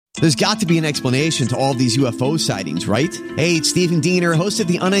There's got to be an explanation to all these UFO sightings, right? Hey, it's Stephen Diener, host of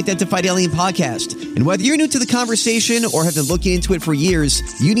the Unidentified Alien Podcast. And whether you're new to the conversation or have been looking into it for years,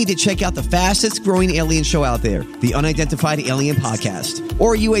 you need to check out the fastest growing alien show out there, the Unidentified Alien Podcast,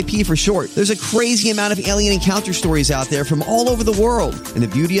 or UAP for short. There's a crazy amount of alien encounter stories out there from all over the world. And the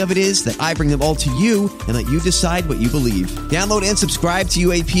beauty of it is that I bring them all to you and let you decide what you believe. Download and subscribe to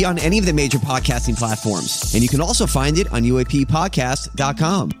UAP on any of the major podcasting platforms. And you can also find it on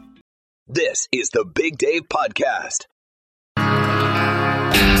UAPpodcast.com. This is the Big Dave Podcast.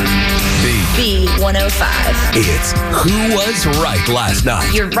 B105. It's Who Was Right Last Night.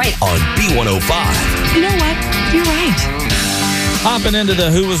 You're right. On B105. You know what? You're right. Hopping into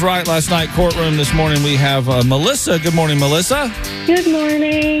the Who Was Right Last Night courtroom this morning, we have Melissa. Good morning, Melissa. Good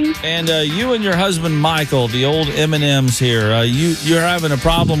morning. And you and your husband, Michael, the old M&Ms here, you're having a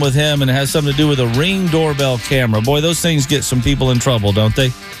problem with him, and it has something to do with a Ring doorbell camera. Boy, those things get some people in trouble, don't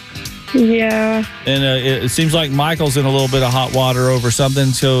they? Yeah. And it seems like Michael's in a little bit of hot water over something,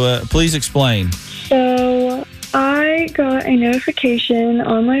 so please explain. So I got a notification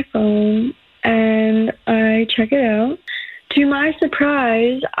on my phone, and I check it out. To my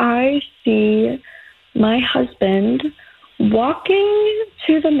surprise, I see my husband walking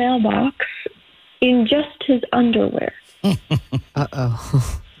to the mailbox in just his underwear.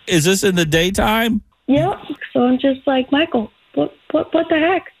 Uh-oh. Is this in the daytime? Yep. So I'm just like, Michael, what the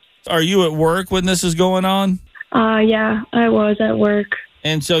heck? Are you at work when this is going on? Yeah, I was at work.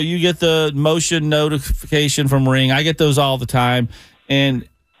 And so you get the motion notification from Ring. I get those all the time. And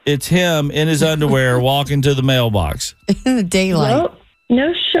it's him in his underwear walking to the mailbox. In the daylight. Nope.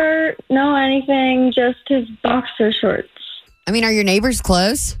 No shirt, no anything, just his boxer shorts. I mean, are your neighbors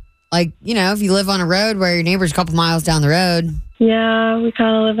close? Like, you know, if you live on a road where your neighbor's a couple miles down the road. Yeah, we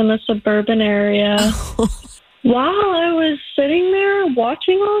kind of live in a suburban area. While I was sitting there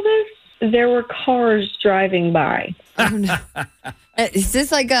watching all this, there were cars driving by. Oh, no. Is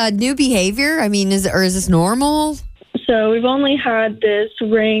this like a new behavior? I mean, is this normal? So we've only had this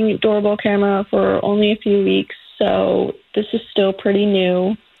Ring doorbell camera for only a few weeks, so this is still pretty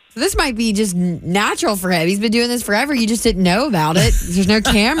new. This might be just natural for him. He's been doing this forever. You just didn't know about it. There's no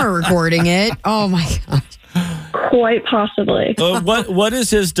camera recording it. Oh, my gosh. Quite possibly. What is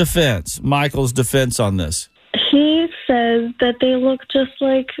his defense, Michael's defense on this? He says that they look just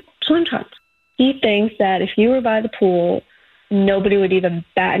like swim trunks. He thinks that if you were by the pool, nobody would even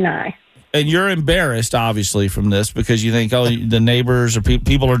bat an eye. And you're embarrassed, obviously, from this because you think, the neighbors or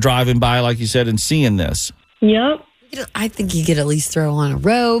people are driving by, like you said, and seeing this. Yep. I think you could at least throw on a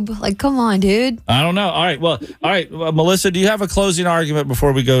robe. Like, come on, dude. I don't know. All right. Well, Melissa, do you have a closing argument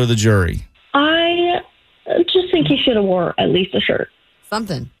before we go to the jury? I just think he should have wore at least a shirt.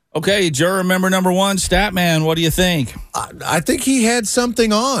 Something. Okay, juror member number one, Statman, what do you think? I think he had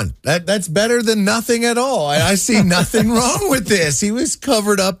something on. That's better than nothing at all. I see nothing wrong with this. He was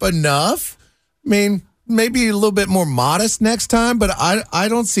covered up enough. I mean, maybe a little bit more modest next time, but I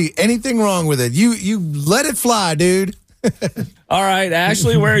don't see anything wrong with it. You let it fly, dude. All right,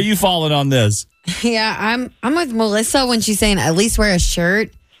 Ashley, where are you falling on this? Yeah, I'm with Melissa when she's saying at least wear a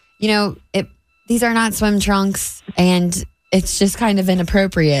shirt. You know, these are not swim trunks, and it's just kind of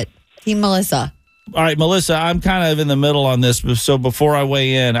inappropriate. Team Melissa. All right, Melissa, I'm kind of in the middle on this. So before I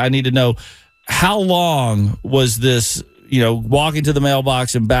weigh in, I need to know how long was this, walking to the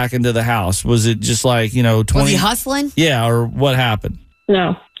mailbox and back into the house? Was it just like, 20? Was he hustling? Yeah, or what happened?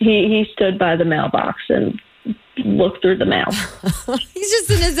 No, he stood by the mailbox and looked through the mail. He's just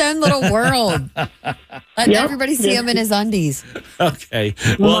in his own little world. Letting everybody see him in his undies. Okay.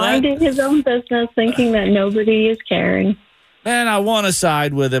 Minding his own business, thinking that nobody is caring. Man, I want to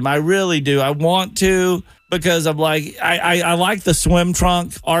side with him. I really do. I want to because I'm like, I like the swim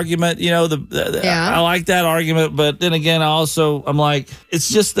trunk argument. I like that argument. But then again, I'm like, it's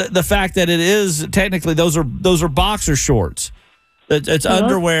just the fact that it is technically those are boxer shorts. It's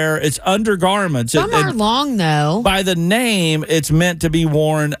underwear. It's undergarments. Some are long, though. By the name, it's meant to be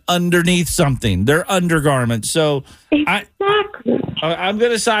worn underneath something. They're undergarments. So exactly. I'm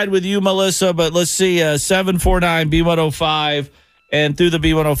going to side with you, Melissa, but let's see, 749-B105 and through the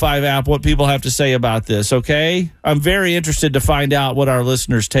B105 app what people have to say about this, okay? I'm very interested to find out what our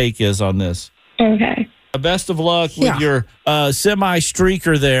listeners' take is on this. Okay. Best of luck with your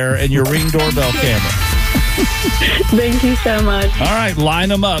semi-streaker there and your Ring doorbell camera. Thank you so much. All right, line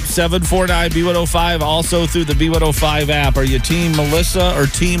them up. 749-B105, also through the B105 app. Are you Team Melissa or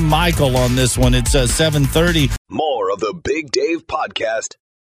Team Michael on this one? It's 7:30. More of the Big Dave Podcast.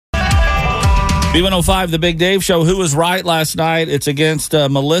 B105, the Big Dave Show. Who was right last night? It's against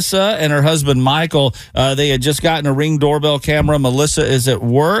Melissa and her husband, Michael. They had just gotten a Ring doorbell camera. Melissa is at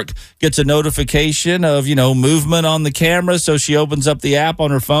work, gets a notification of, movement on the camera. So she opens up the app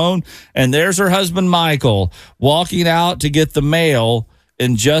on her phone, and there's her husband, Michael, walking out to get the mail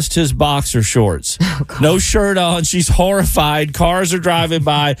in just his boxer shorts. No shirt on. She's horrified. Cars are driving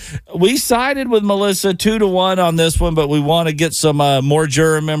by. We sided with Melissa 2-1 on this one, but we want to get some more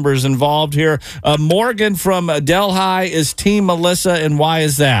juror members involved here. Morgan from Delhi is Team Melissa, and why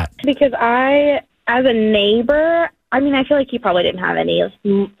is that? Because I, as a neighbor, I feel like he probably didn't have any,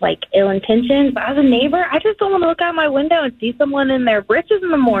 ill intentions. But as a neighbor, I just don't want to look out my window and see someone in their britches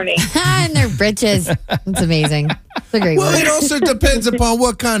in the morning. In their britches. It's amazing. It's a great word. It also depends upon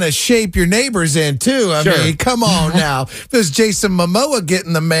what kind of shape your neighbor's in, too. I mean, come on now. If there's Jason Momoa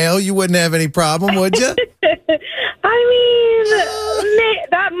getting the mail, you wouldn't have any problem, would you?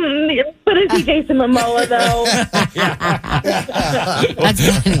 But is he Jason Momoa, though?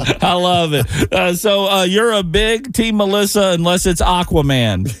 That's funny. I love it. So you're a big Team Melissa unless it's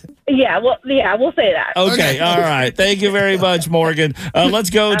Aquaman. We'll say that. Okay, all right. Thank you very much, Morgan. Let's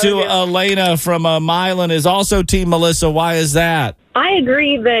go to Elena from Milan is also Team Melissa. Why is that? I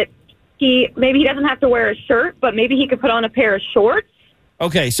agree that maybe he doesn't have to wear a shirt, but maybe he could put on a pair of shorts.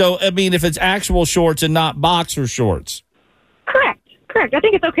 Okay, so, if it's actual shorts and not boxer shorts. Correct. I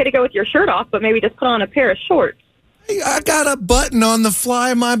think it's okay to go with your shirt off, but maybe just put on a pair of shorts. I got a button on the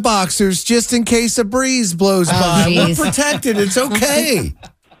fly of my boxers just in case a breeze blows by. Geez. We're protected. It's okay.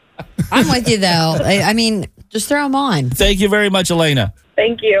 I'm with you, though. Just throw them on. Thank you very much, Elena.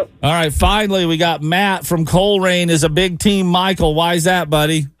 Thank you. All right, finally, we got Matt from Coleraine is a big Team Michael. Why is that,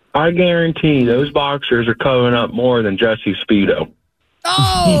 buddy? I guarantee those boxers are covering up more than Jesse's Speedo.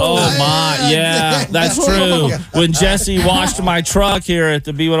 Oh my, yeah, that's true. When Jesse washed my truck here at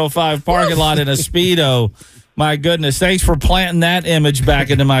the B105 parking lot in a Speedo, my goodness, thanks for planting that image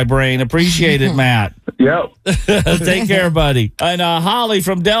back into my brain. Appreciate it, Matt. Yep. Take care, buddy. And Holly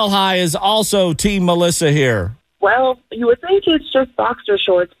from Delhi is also Team Melissa here. Well, you would think it's just boxer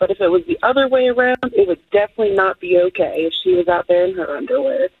shorts, but if it was the other way around, it would definitely not be okay if she was out there in her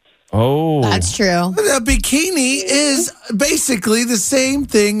underwear. Oh. That's true. A bikini is basically the same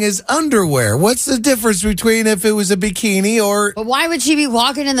thing as underwear. What's the difference between if it was a bikini or... But why would she be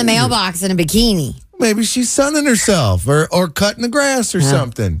walking in the mailbox in a bikini? Maybe she's sunning herself or cutting the grass or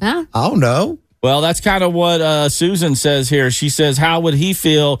something. Huh? I don't know. Well, that's kind of what Susan says here. She says, how would he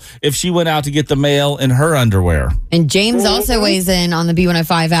feel if she went out to get the mail in her underwear? And James also weighs in on the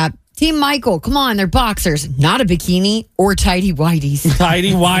B105 app. Team Michael, come on, they're boxers, not a bikini or tidy whities.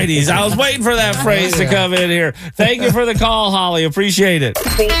 Tidy whities. I was waiting for that phrase to come in here. Thank you for the call, Holly. Appreciate it.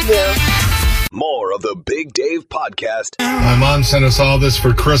 Thank you. More of the Big Dave Podcast. My mom sent us all this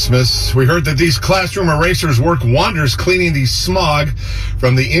for Christmas. We heard that these classroom erasers work wonders cleaning the smog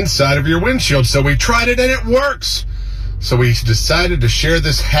from the inside of your windshield. So we tried it and it works. So we decided to share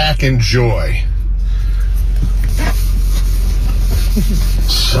this hack and joy.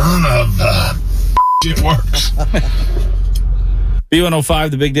 Son of a... It works.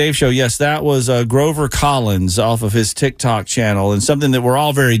 B105, the Big Dave Show. Yes, that was Grover Collins off of his TikTok channel, and something that we're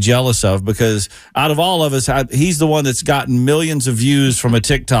all very jealous of because out of all of us, he's the one that's gotten millions of views from a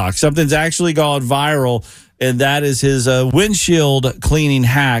TikTok. Something's actually gone viral, and that is his windshield cleaning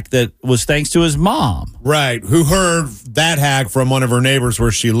hack that was thanks to his mom. Right, who heard that hack from one of her neighbors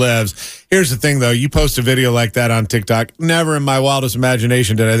where she lives. Here's the thing, though. You post a video like that on TikTok. Never in my wildest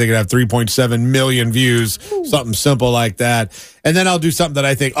imagination did I think it'd have 3.7 million views, something simple like that. And then I'll do something that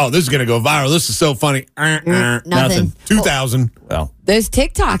I think, oh, this is going to go viral. This is so funny. Nothing. 2,000. Well, those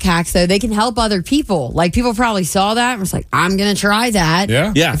TikTok hacks, though, they can help other people. Like, people probably saw that and was like, I'm going to try that.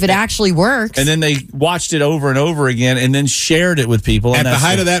 Yeah. If it actually works. And then they watched it over and over again and then shared it with people. At the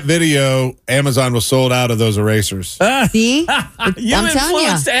height of that video, Amazon was sold out of those erasers. See? You I'm telling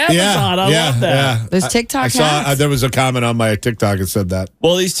influenced you. Amazon. I love that. Yeah. Those TikTok I saw hacks. there was a comment on my TikTok that said that.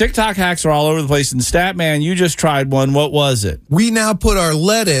 Well, these TikTok hacks are all over the place. And Statman, you just tried one. What was it? We now put our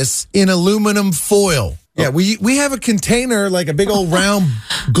lettuce in aluminum foil. Yeah, we have a container, like a big old round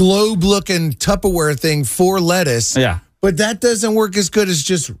globe-looking Tupperware thing for lettuce. Yeah. But that doesn't work as good as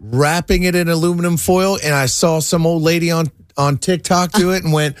just wrapping it in aluminum foil. And I saw some old lady on TikTok do it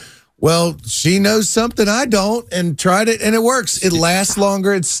and went, well, she knows something I don't, and tried it, and it works. It lasts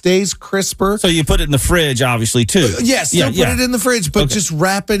longer. It stays crisper. So you put it in the fridge, obviously, too. Yes, still put it in the fridge, but just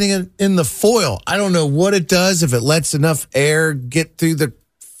wrapping it in the foil. I don't know what it does, if it lets enough air get through the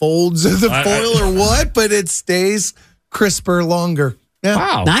folds of the foil or what, but it stays crisper longer. Yeah.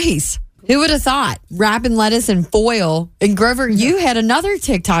 Wow. Nice. Who would have thought? Wrapping lettuce in foil. And Grover, you had another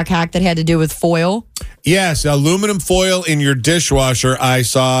TikTok hack that had to do with foil. Yes, aluminum foil in your dishwasher. I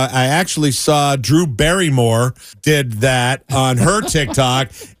actually saw Drew Barrymore did that on her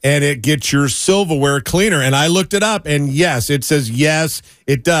TikTok, and it gets your silverware cleaner. And I looked it up, and yes, it says yes,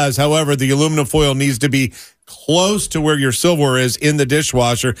 it does. However, the aluminum foil needs to be close to where your silverware is in the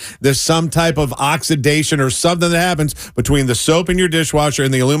dishwasher. There's some type of oxidation or something that happens between the soap in your dishwasher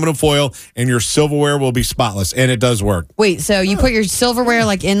and the aluminum foil, and your silverware will be spotless, and it does work. Wait, so you put your silverware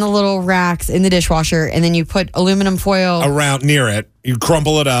like in the little racks in the dishwasher, and then you put aluminum foil around near it. You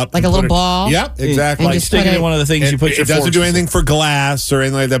crumple it up. Like a little ball? Yep, exactly. Like sticking in one of the things you put your It doesn't forks do anything for glass or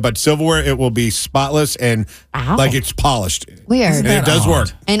anything like that, but silverware, it will be spotless and like it's polished. Weird. And it does work.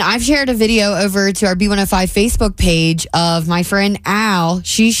 And I've shared a video over to our B105 Facebook page of my friend Al.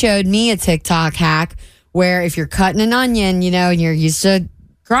 She showed me a TikTok hack where if you're cutting an onion, and you're used to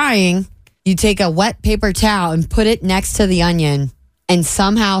crying, you take a wet paper towel and put it next to the onion, and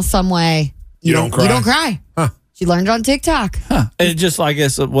somehow, some way, you don't cry. You don't cry. Huh. She learned it on TikTok. Huh. It just like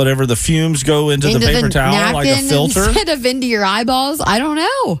whatever the fumes go into the paper towel like a filter instead of into your eyeballs. I don't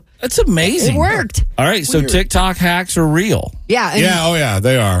know. That's amazing. It worked. All right, so TikTok hacks are real. Yeah. Yeah,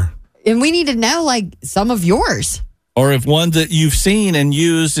 they are. And we need to know some of yours. Or if one that you've seen and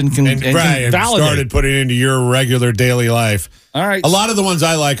used and can validate. Started putting it into your regular daily life. All right. A lot of the ones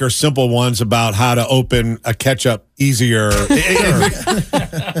I like are simple ones about how to open a ketchup easier.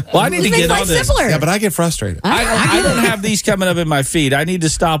 Well, I need to get on this. Yeah, but I get frustrated. I don't have these coming up in my feed. I need to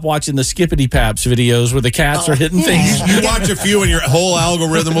stop watching the Skippity Paps videos where the cats are hitting things. You watch a few and your whole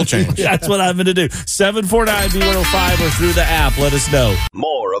algorithm will change. That's what I'm going to do. 749-B105 or through the app. Let us know.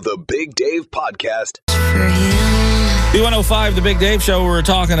 More of the Big Dave Podcast. B105, the Big Dave Show. We're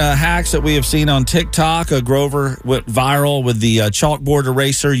talking hacks that we have seen on TikTok. Grover went viral with the chalkboard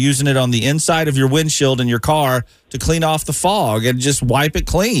eraser, using it on the inside of your windshield in your car to clean off the fog and just wipe it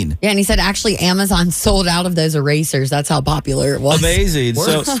clean. Yeah, and he said actually Amazon sold out of those erasers. That's how popular it was. Amazing.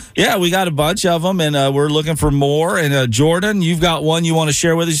 So, yeah, we got a bunch of them, and we're looking for more. And Jordan, you've got one you want to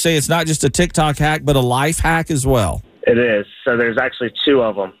share with us. You say it's not just a TikTok hack, but a life hack as well. It is. So there's actually two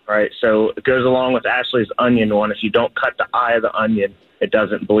of them, right? So it goes along with Ashley's onion one. If you don't cut the eye of the onion, it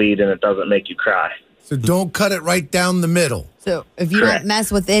doesn't bleed and it doesn't make you cry. So don't cut it right down the middle. So if you don't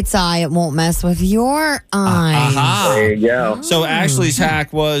mess with its eye, it won't mess with your eye. There you go. So Ashley's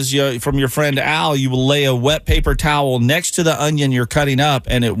hack was from your friend Al. You will lay a wet paper towel next to the onion you're cutting up,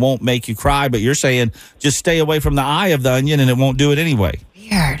 and it won't make you cry. But you're saying just stay away from the eye of the onion, and it won't do it anyway.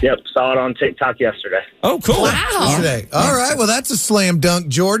 Weird. Yep, saw it on TikTok yesterday. Oh, cool. Wow. Today. All right, well, that's a slam dunk,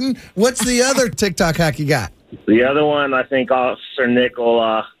 Jordan. What's the other TikTok hack you got? The other one, I think Officer Nick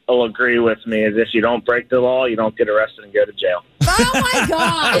will agree with me, is if you don't break the law, you don't get arrested and go to jail. Oh, my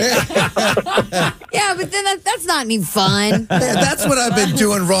God. Yeah, but then that's not any fun. That's what I've been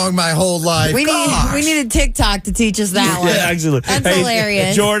doing wrong my whole life. We need a TikTok to teach us that one. Yeah, actually. That's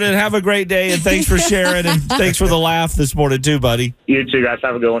hilarious. Jordan, have a great day, and thanks for sharing, and thanks for the laugh this morning, too, buddy. You too, guys.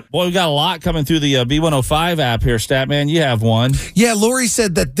 Have a good one. Boy, we've got a lot coming through the B105 app here, Statman. You have one. Yeah, Lori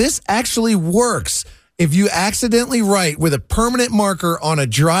said that this actually works. If you accidentally write with a permanent marker on a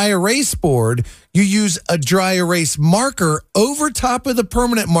dry erase board, you use a dry erase marker over top of the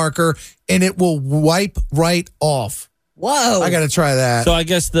permanent marker, and it will wipe right off. Whoa. I got to try that. So I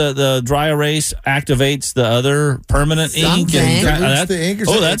guess the dry erase activates the other permanent ink.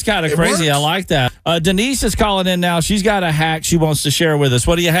 That's kind of crazy. I like that. Denise is calling in now. She's got a hack she wants to share with us.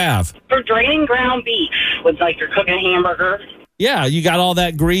 What do you have? For draining ground beef with like you're cooking a hamburger. Yeah, you got all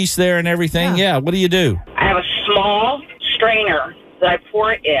that grease there and everything. Yeah, what do you do? I have a small strainer that I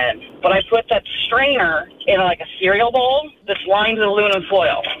pour it in, but I put that strainer in like a cereal bowl that's lined with aluminum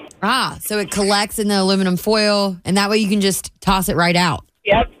foil. So it collects in the aluminum foil, and that way you can just toss it right out.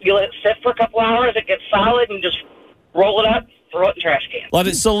 Yep, you let it sit for a couple hours, it gets solid, and just roll it up, throw it in the trash can. Let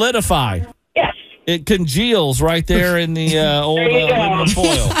it solidify. Yes. It congeals right there in the old aluminum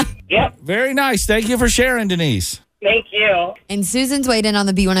foil. Yep. Very nice. Thank you for sharing, Denise. Thank you. And Susan's waiting on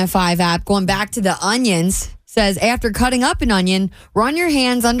the B105 app, going back to the onions, says, after cutting up an onion, run your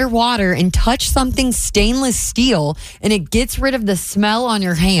hands underwater and touch something stainless steel, and it gets rid of the smell on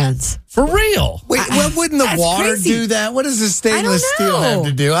your hands. For real? Wait, what wouldn't the water do that? What does the stainless steel have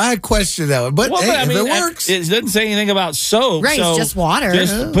to do? I question that one. But if it works. It doesn't say anything about soap. Right, so it's just water.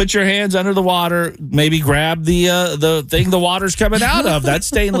 Just put your hands under the water, maybe grab the thing the water's coming out of. That's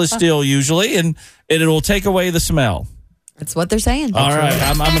stainless steel usually, and it will take away the smell. That's what they're saying. All right,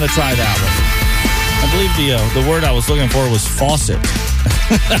 I'm going to try that one. I believe the word I was looking for was faucet.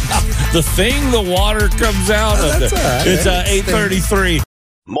 The thing the water comes out of. That's all right. It's 8:33.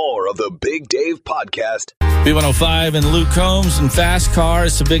 More of the Big Dave Podcast. B105 and Luke Combs and Fast Car.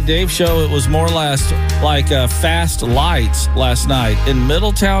 It's the Big Dave Show. It was more or less like fast lights last night in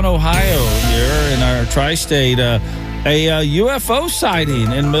Middletown, Ohio, here in our tri-state. A UFO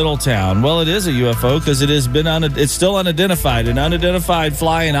sighting in Middletown. Well, it is a UFO because it has been it's still unidentified, an unidentified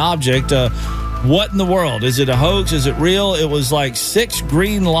flying object. What in the world? Is it a hoax? Is it real? It was like 6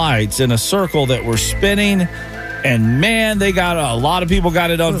 green lights in a circle that were spinning. And man, they got a lot of people got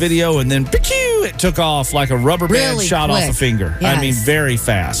it on video, and then it took off like a rubber band Really shot quick. off a finger. Yes. I mean, very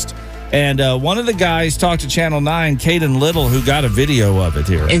fast. And one of the guys talked to Channel 9, Caden Little, who got a video of it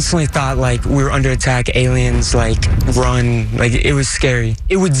here. Instantly thought like we were under attack, aliens, like run, like it was scary.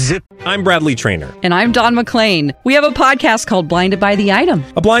 It would zip. I'm Bradley Trainer. And I'm Don McClain. We have a podcast called Blinded by the Item.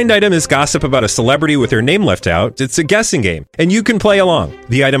 A blind item is gossip about a celebrity with their name left out. It's a guessing game, and you can play along.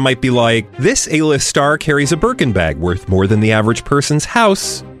 The item might be like, this A-list star carries a Birkin bag worth more than the average person's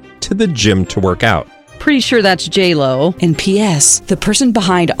house to the gym to work out. Pretty sure that's J-Lo. And P.S. the person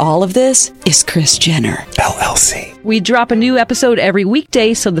behind all of this is Kris Jenner, LLC. We drop a new episode every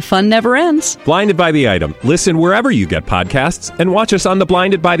weekday so the fun never ends. Blinded by the Item. Listen wherever you get podcasts and watch us on the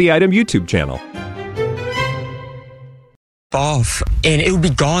Blinded by the Item YouTube channel. Off, and it would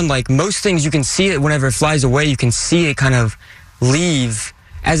be gone. Like most things, you can see it whenever it flies away. You can see it kind of leave.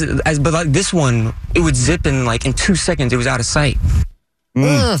 But like this one, it would zip in like in 2 seconds. It was out of sight.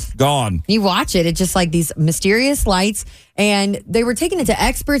 Gone. You watch it, it's just like these mysterious lights, and they were taking it to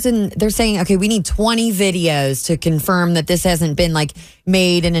experts, and they're saying, okay, we need 20 videos to confirm that this hasn't been like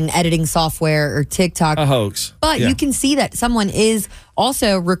made in an editing software or TikTok. A hoax. But you can see that someone is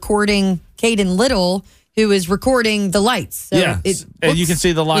also recording Caden Little, who is recording the lights. So and you can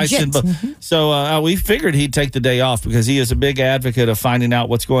see the lights. So we figured he'd take the day off because he is a big advocate of finding out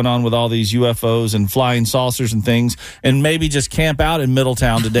what's going on with all these UFOs and flying saucers and things, and maybe just camp out in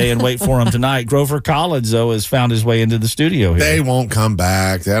Middletown today and wait for him tonight. Grover Collins, though, has found his way into the studio here. They won't come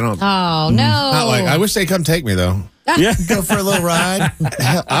back. They don't. Oh, no. Not like, I wish they'd come take me, though. Yeah, go for a little ride.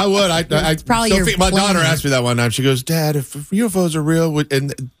 I would. Probably Sophie, my daughter asked me that one time. She goes, "Dad, if UFOs are real,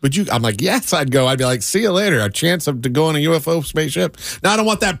 would you?" I'm like, "Yes, I'd go." I'd be like, "See you later." A chance to go in a UFO spaceship. Now I don't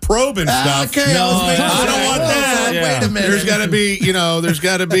want that probing stuff. Okay, no, I don't want that. Yeah. Wait a minute. There's got to be, there's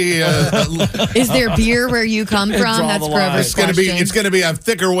got to be. Is there beer where you come from? That's Grover's question. It's going to be a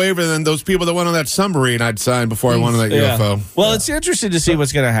thicker waiver than those people that went on that submarine I'd signed before I went on that UFO. Well, it's interesting to see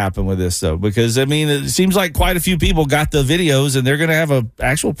what's going to happen with this, though, because I mean, it seems like quite a few people got the videos, and they're going to have an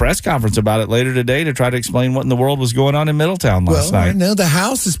actual press conference about it later today to try to explain what in the world was going on in Middletown last night. I know the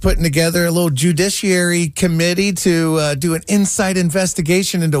House is putting together a little judiciary committee to do an inside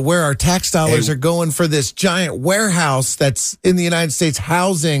investigation into where our tax dollars are going for this giant warehouse that's in the United States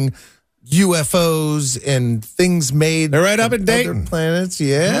housing UFOs and things made. They're right up in Dayton. Planets,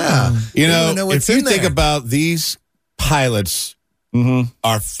 yeah. If you think about these pilots,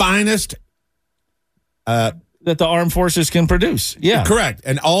 our finest. That the armed forces can produce. Yeah. Correct.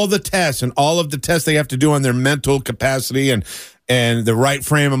 And all the tests they have to do on their mental capacity and the right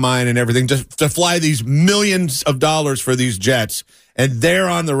frame of mind and everything just to fly these millions of dollars for these jets. And they're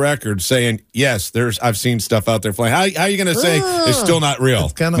on the record saying, yes, I've seen stuff out there flying. How are you going to say it's still not real?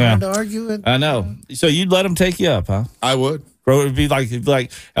 It's kind of hard to argue it. I know. So you'd let them take you up, huh? I would. Grover would be like,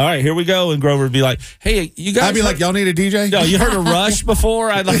 all right, here we go. And Grover would be like, hey, you guys. I'd be like, y'all need a DJ? No, you heard of Rush before?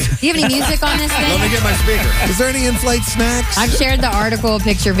 I'd like. Do you have any music on this thing? Let me get my speaker. Is there any in-flight snacks? I've shared the article,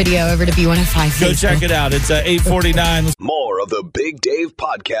 picture, video over to B105. Go check it out. It's 8:49. More of the Big Dave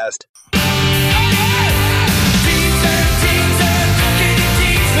Podcast.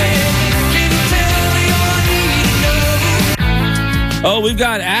 Oh, we've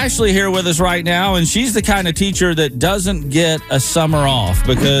got Ashley here with us right now, and she's the kind of teacher that doesn't get a summer off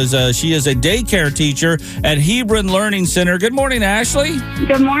because she is a daycare teacher at Hebron Learning Center. Good morning, Ashley.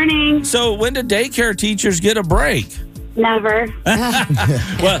 Good morning. So when do daycare teachers get a break? Never.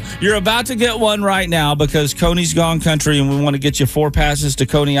 Well, you're about to get one right now because Coney's Gone Country, and we want to get you 4 passes to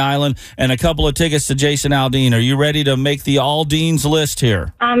Coney Island and a couple of tickets to Jason Aldean. Are you ready to make the Aldean's list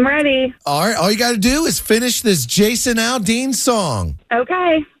here? I'm ready. All right. All you got to do is finish this Jason Aldean song.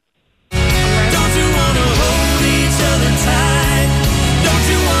 Okay. Don't you want to hold each other tight? Don't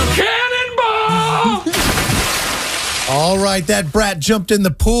you want to... Cannonball! All right. That brat jumped in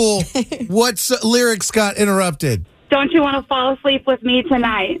the pool. What lyrics got interrupted? Don't you want to fall asleep with me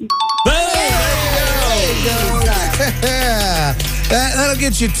tonight? That'll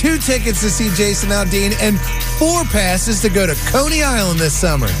get you 2 tickets to see Jason Aldean and 4 passes to go to Coney Island this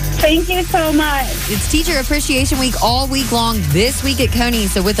summer. Thank you so much. It's Teacher Appreciation Week all week long this week at Coney.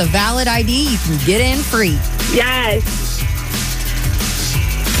 So with a valid ID, you can get in free. Yes.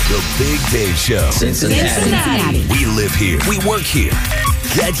 The Big Dave Show. Cincinnati. We live here. We work here.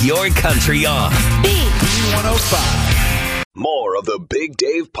 Get your country on. B105. More of the Big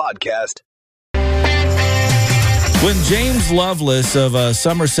Dave Podcast. When James Lovelace of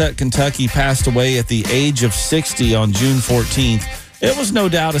Somerset, Kentucky passed away at the age of 60 on June 14th, it was no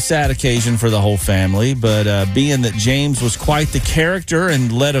doubt a sad occasion for the whole family, but being that James was quite the character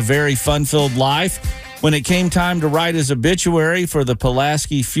and led a very fun-filled life, when it came time to write his obituary for the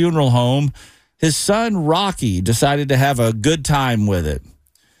Pulaski Funeral Home, his son Rocky decided to have a good time with it.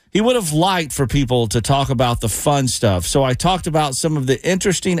 He would have liked for people to talk about the fun stuff, so I talked about some of the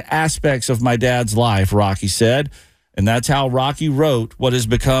interesting aspects of my dad's life, Rocky said. And that's how Rocky wrote what has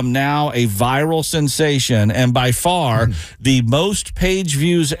become now a viral sensation and by far the most page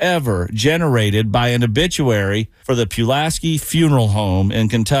views ever generated by an obituary for the Pulaski Funeral Home in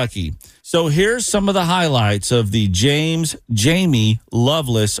Kentucky. So here's some of the highlights of the Jamie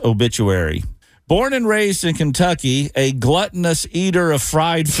Lovelace obituary. Born and raised in Kentucky, a gluttonous eater of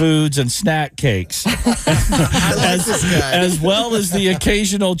fried foods and snack cakes, as well as the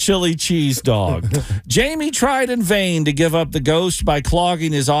occasional chili cheese dog. Jamie tried in vain to give up the ghost by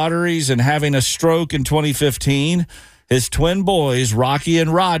clogging his arteries and having a stroke in 2015. His twin boys, Rocky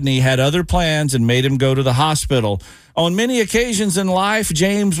and Rodney, had other plans and made him go to the hospital. On many occasions in life,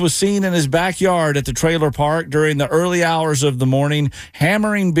 James was seen in his backyard at the trailer park during the early hours of the morning,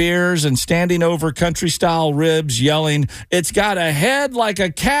 hammering beers and standing over country-style ribs, yelling, "It's got a head like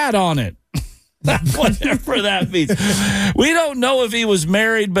a cat on it." Whatever that means. We don't know if he was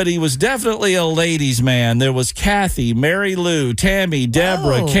married, but he was definitely a ladies' man. There was Kathy, Mary Lou, Tammy,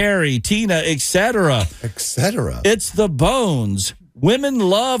 Deborah, Carrie, Tina, etc. Etc. It's the bones. Women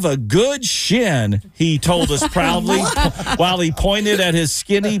love a good shin, he told us proudly while he pointed at his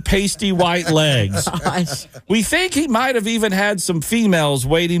skinny, pasty white legs. Gosh. We think he might have even had some females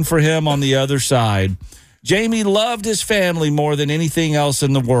waiting for him on the other side. Jamie loved his family more than anything else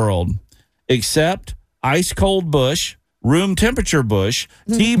in the world, except ice-cold bush, room temperature bush,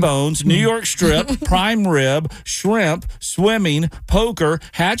 T-bones, New York strip, prime rib, shrimp, swimming, poker,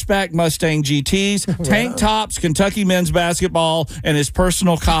 hatchback Mustang GTs, tank tops, Kentucky men's basketball, and his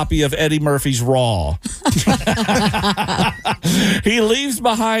personal copy of Eddie Murphy's Raw. He leaves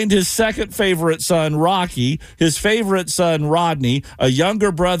behind his second favorite son, Rocky, his favorite son, Rodney, a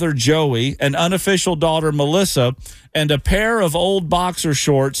younger brother, Joey, an unofficial daughter, Melissa, and a pair of old boxer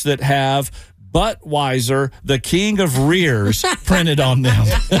shorts that have Buttweiser, the king of rears, printed on them.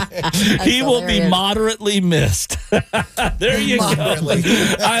 He will be moderately missed. There you go.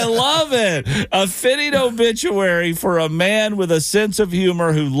 I love it. A fitting obituary for a man with a sense of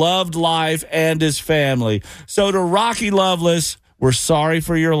humor who loved life and his family. So to Rocky Lovelace, we're sorry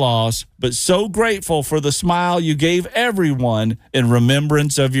for your loss, but so grateful for the smile you gave everyone in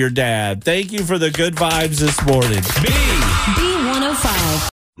remembrance of your dad. Thank you for the good vibes this morning. B105.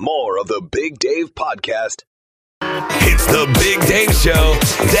 More of the Big Dave Podcast. It's the Big Dave Show,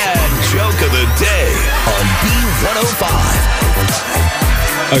 Dad Joke of the Day on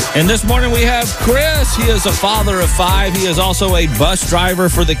B105. And this morning we have Chris. He is a father of 5. He is also a bus driver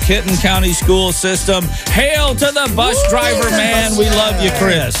for the Kenton County school system. Hail to the bus driver, man. We love you,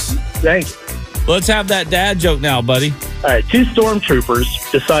 Chris. Thank you. Let's have that dad joke now, buddy. All right, 2 stormtroopers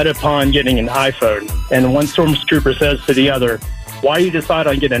decide upon getting an iPhone, and one stormtrooper says to the other, "Why you decide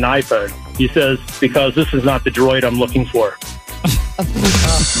on getting an iPhone?" He says, "Because this is not the droid I'm looking for."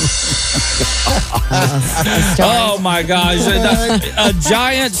 Oh my gosh, a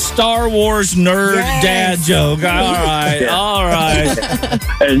giant Star Wars nerd dad joke. All right.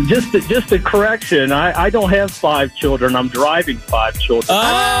 And just a correction, I don't have 5 children. I'm driving 5 children. Oh,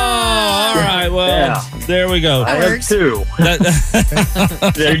 all right. Well, there we go. I have 2.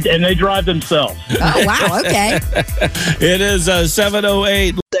 And they drive themselves. Oh, wow. Okay. It is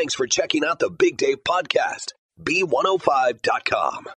 7:08. Thanks for checking out the Big Dave Podcast. B105.com.